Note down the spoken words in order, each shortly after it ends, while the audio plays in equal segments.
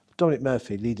Dominic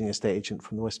Murphy, leading estate agent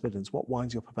from the West Midlands. What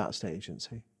winds you up about estate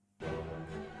agency?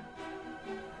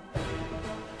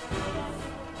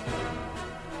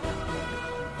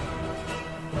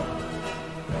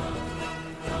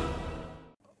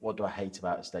 What do I hate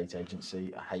about estate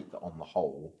agency? I hate that on the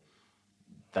whole,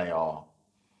 they are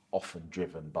often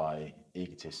driven by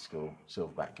egotistical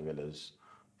silverback gorillas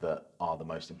that are the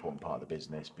most important part of the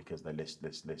business because they list.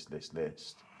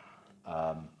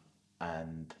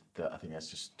 And that I think that's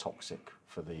just toxic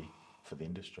for the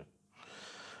industry.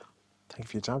 Thank you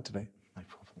for your time today.